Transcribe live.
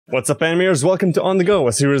What's up, animators? Welcome to On The Go,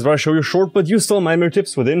 a series where I show you short but useful Mine Imator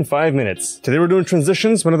tips within 5 minutes. Today we're doing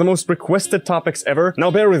transitions, one of the most requested topics ever.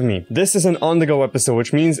 Now bear with me, this is an On The Go episode,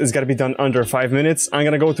 which means it's gotta be done under 5 minutes. I'm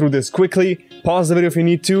gonna go through this quickly, pause the video if you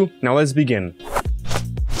need to. Now let's begin.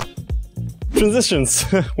 Transitions.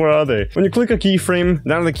 Where are they? When you click a keyframe,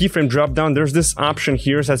 down in the keyframe drop-down, there's this option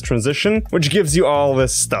here that says transition, which gives you all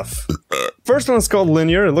this stuff. First one is called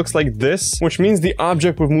linear. It looks like this, which means the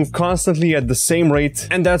object will move constantly at the same rate,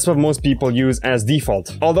 and that's what most people use as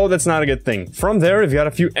default. Although that's not a good thing. From there, you've got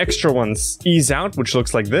a few extra ones. Ease out, which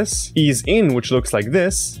looks like this. Ease in, which looks like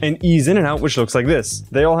this. And ease in and out, which looks like this.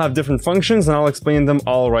 They all have different functions, and I'll explain them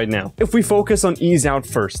all right now. If we focus on ease out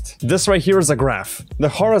first, this right here is a graph. The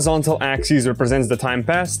horizontal axis represents the time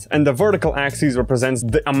passed, and the vertical axis represents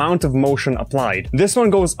the amount of motion applied. This one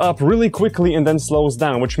goes up really quickly and then slows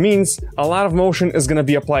down, which means a lot of motion is going to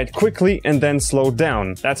be applied quickly and then slowed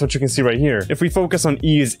down. That's what you can see right here. If we focus on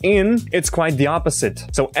ease in, it's quite the opposite.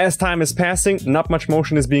 So as time is passing, not much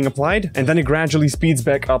motion is being applied, and then it gradually speeds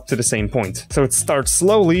back up to the same point. So it starts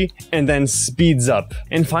slowly and then speeds up.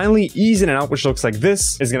 And finally, ease in and out, which looks like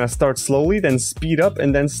this, is going to start slowly, then speed up,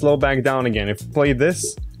 and then slow back down again. If we play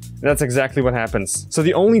this, that's exactly what happens. So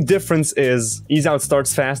the only difference is ease out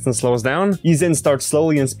starts fast and slows down, ease in starts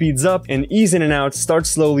slowly and speeds up, and ease in and out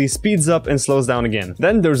starts slowly, speeds up, and slows down again.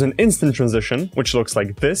 Then there's an instant transition, which looks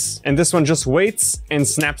like this, and this one just waits and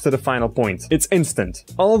snaps to the final point. It's instant.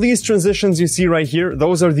 All these transitions you see right here,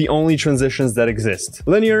 those are the only transitions that exist.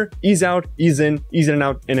 Linear, ease out, ease in and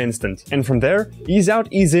out, and instant. And from there, ease out,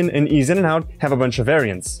 ease in and out have a bunch of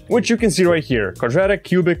variants, which you can see right here. Quadratic,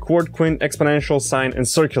 cubic, quart, quint, exponential, sine, and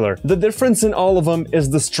circular. The difference in all of them is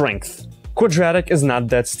the strength. Quadratic is not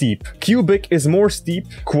that steep. Cubic is more steep.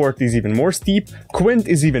 Quart is even more steep. Quint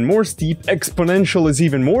is even more steep. Exponential is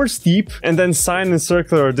even more steep. And then sine and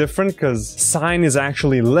circular are different because sine is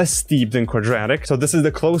actually less steep than quadratic. So this is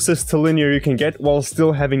the closest to linear you can get while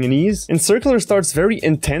still having an ease. And circular starts very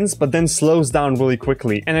intense but then slows down really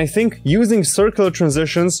quickly. And I think using circular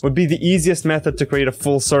transitions would be the easiest method to create a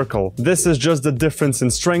full circle. This is just the difference in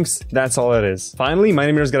strengths. That's all it is. Finally,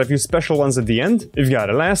 Mine Imator's got a few special ones at the end. You've got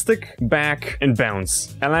elastic, back, and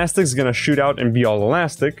bounce. Elastic is gonna shoot out and be all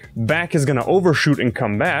elastic. Back is gonna overshoot and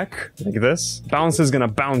come back, like this. Bounce is gonna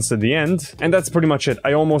bounce at the end. And that's pretty much it.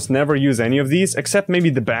 I almost never use any of these, except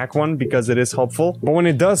maybe the back one, because it is helpful. But when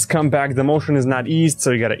it does come back, the motion is not eased,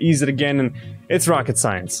 so you gotta ease it again, and it's rocket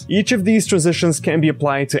science. Each of these transitions can be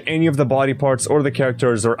applied to any of the body parts or the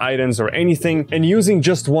characters or items or anything, and using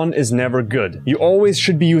just one is never good. You always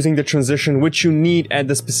should be using the transition which you need at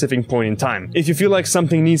the specific point in time. If you feel like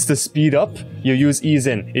something needs to speed up, you use ease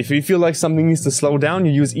in. If you feel like something needs to slow down,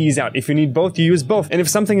 you use ease out. If you need both, you use both. And if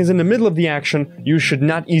something is in the middle of the action, you should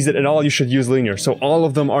not ease it at all, you should use linear. So all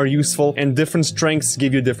of them are useful, and different strengths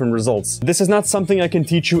give you different results. This is not something I can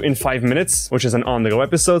teach you in 5 minutes, which is an on-the-go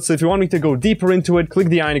episode, so if you want me to go deeper into it, click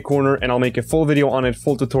the eye in the corner and I'll make a full video on it,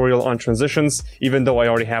 full tutorial on transitions, even though I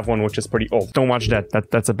already have one which is pretty old. Don't watch that,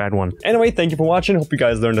 that's a bad one. Anyway, thank you for watching, hope you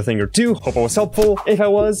guys learned a thing or two, hope I was helpful. If I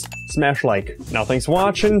was, smash like. Now thanks for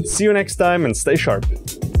watching, see you next time, and stay sharp.